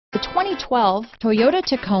The 2012 Toyota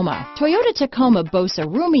Tacoma. Toyota Tacoma boasts a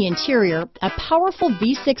roomy interior, a powerful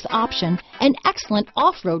V6 option, and excellent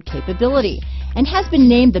off-road capability, and has been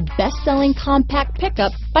named the best-selling compact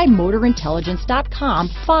pickup by MotorIntelligence.com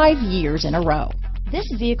 5 years in a row.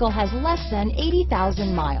 This vehicle has less than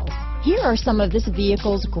 80,000 miles. Here are some of this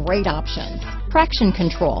vehicle's great options: traction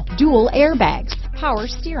control, dual airbags, power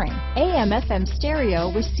steering, AM/FM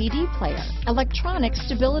stereo with CD player, electronic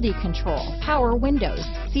stability control, power windows,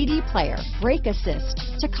 CD player, brake assist,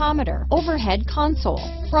 tachometer, overhead console,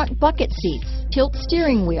 front bucket seats, tilt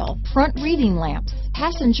steering wheel, front reading lamps,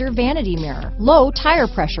 passenger vanity mirror, low tire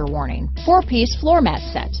pressure warning, 4-piece floor mat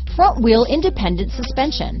set, front wheel independent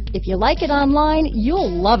suspension. If you like it online, you'll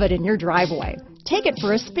love it in your driveway. Take it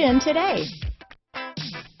for a spin today.